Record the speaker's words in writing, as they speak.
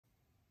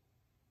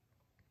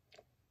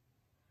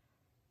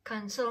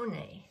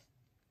Canzone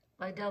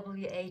by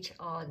W.H.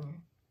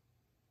 Auden.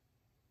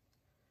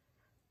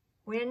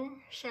 When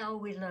shall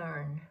we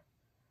learn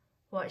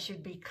what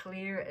should be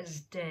clear as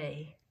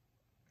day?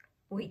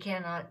 We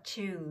cannot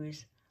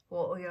choose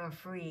what we are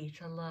free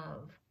to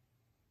love.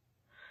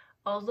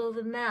 Although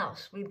the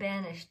mouse we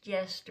banished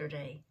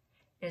yesterday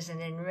is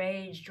an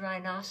enraged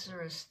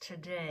rhinoceros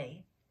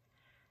today,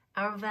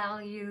 our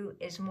value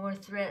is more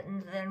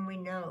threatened than we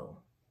know.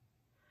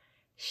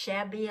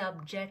 Shabby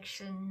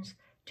objections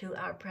to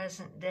our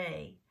present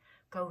day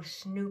go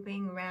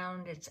snooping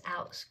round its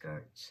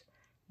outskirts,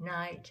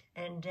 night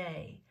and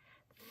day.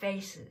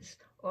 Faces,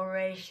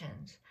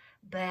 orations,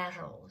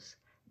 battles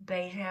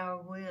bait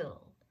our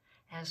will,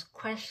 as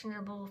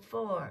questionable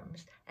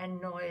forms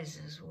and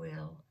noises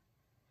will.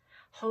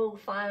 Whole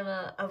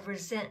phyla of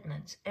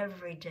resentments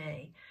every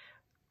day,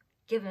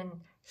 given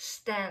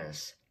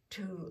status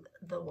to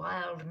the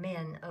wild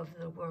men of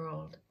the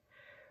world,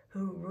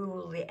 who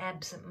rule the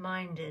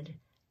absent-minded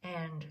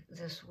and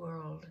this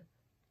world.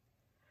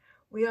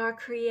 We are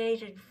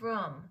created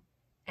from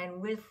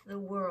and with the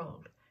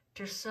world,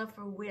 to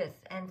suffer with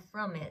and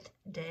from it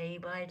day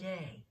by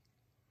day.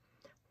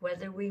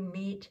 Whether we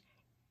meet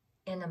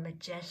in a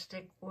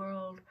majestic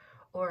world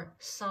or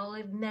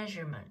solid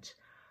measurement,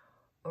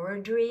 or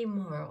a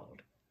dream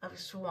world of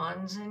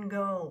swans and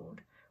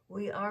gold,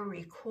 we are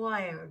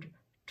required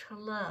to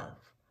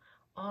love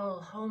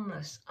all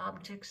homeless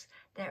objects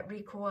that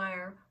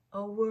require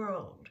a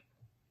world.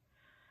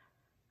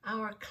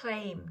 Our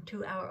claim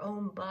to our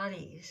own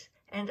bodies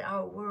and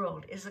our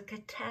world is a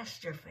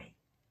catastrophe.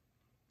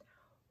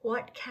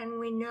 What can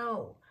we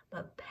know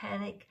but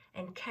panic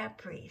and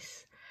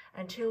caprice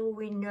until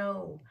we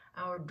know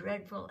our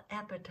dreadful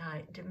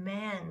appetite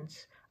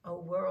demands a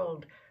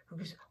world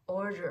whose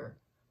order,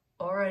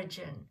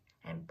 origin,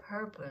 and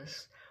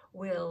purpose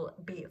will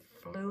be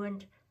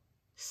fluent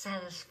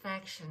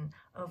satisfaction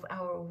of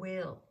our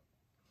will.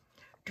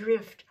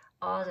 Drift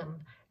autumn,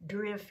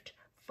 drift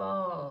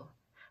fall,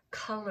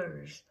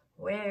 colors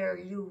where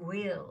you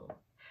will.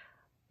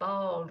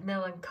 Bald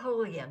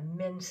melancholia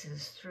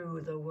minces through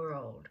the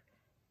world.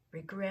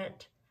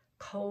 Regret,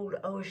 cold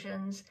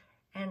oceans,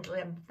 and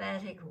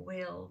lymphatic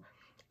will,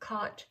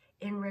 caught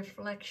in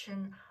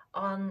reflection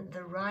on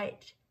the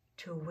right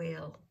to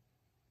will.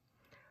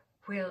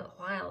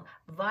 While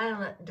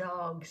violent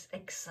dogs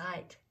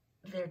excite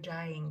their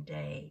dying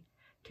day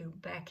to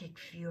bacchic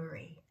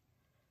fury,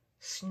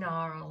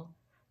 snarl,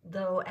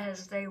 though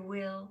as they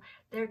will,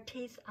 their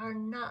teeth are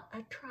not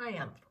a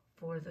triumph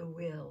for the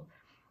will,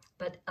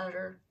 but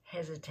utter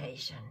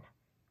hesitation.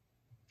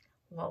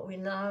 What we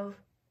love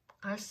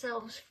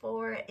ourselves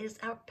for is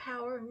our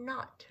power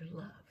not to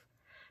love,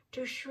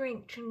 to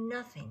shrink to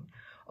nothing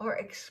or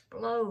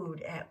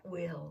explode at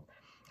will,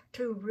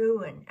 to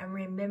ruin and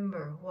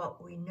remember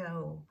what we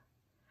know,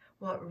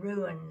 what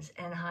ruins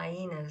and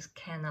hyenas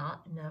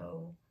cannot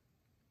know.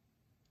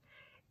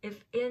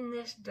 If in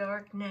this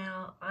dark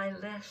now I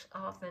less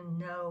often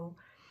know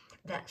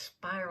that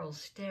spiral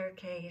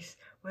staircase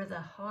where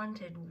the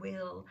haunted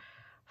will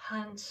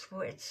hunts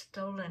for its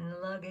stolen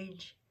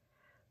luggage,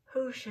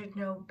 who should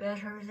know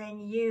better than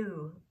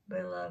you,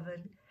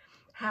 beloved,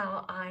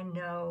 how I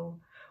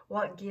know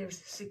what gives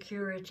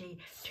security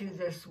to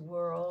this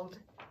world,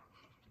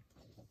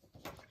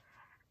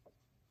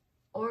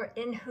 or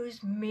in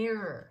whose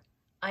mirror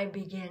I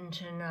begin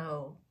to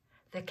know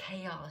the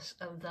chaos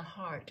of the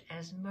heart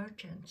as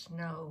merchants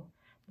know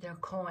their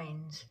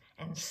coins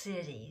and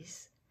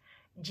cities,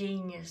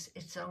 genius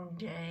its own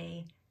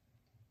day.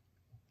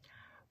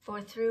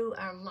 For through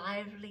our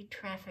lively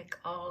traffic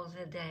all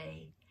the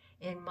day,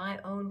 in my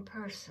own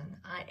person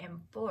I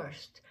am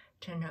forced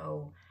to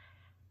know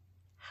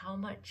how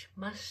much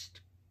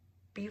must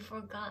be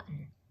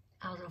forgotten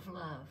out of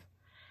love,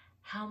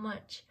 how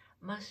much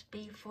must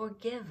be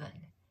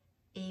forgiven,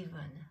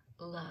 even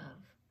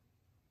love.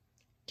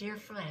 Dear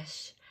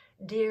flesh,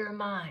 dear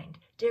mind,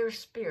 dear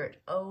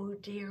spirit, oh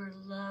dear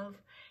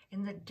love,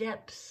 in the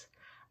depths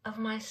of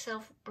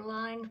myself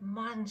blind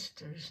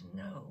monsters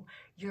know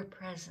your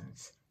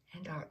presence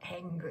and are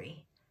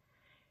angry,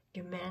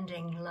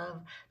 demanding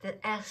love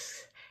that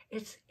asks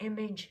its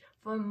image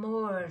for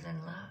more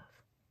than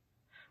love.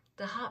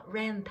 The hot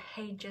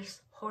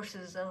rampageous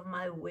horses of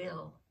my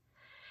will,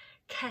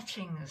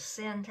 catching the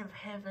scent of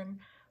heaven,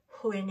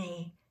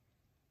 whinny.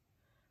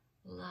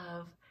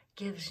 Love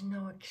gives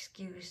no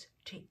excuse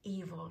to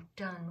evil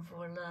done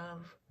for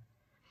love,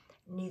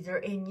 neither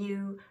in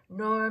you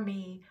nor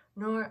me,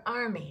 nor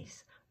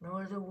armies,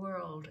 nor the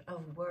world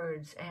of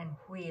words and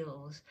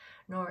wheels,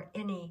 nor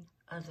any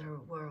other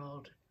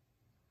world.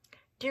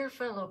 Dear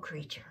fellow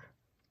creature,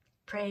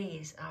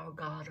 praise our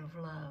God of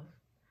love,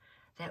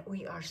 that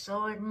we are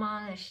so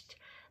admonished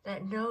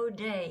that no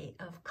day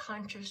of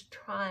conscious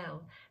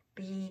trial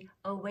be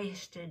a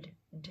wasted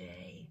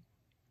day,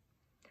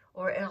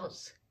 or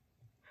else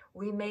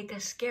we make a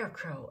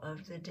scarecrow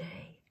of the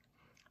day,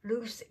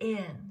 loose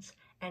ends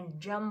and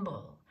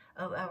jumble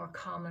of our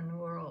common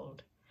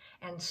world,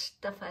 and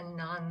stuff and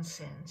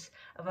nonsense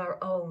of our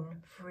own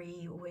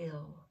free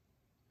will,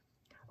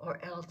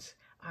 or else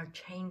our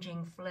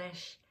changing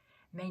flesh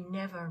may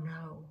never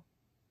know.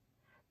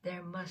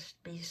 There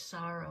must be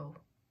sorrow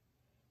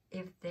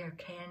if there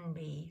can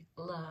be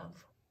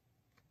love.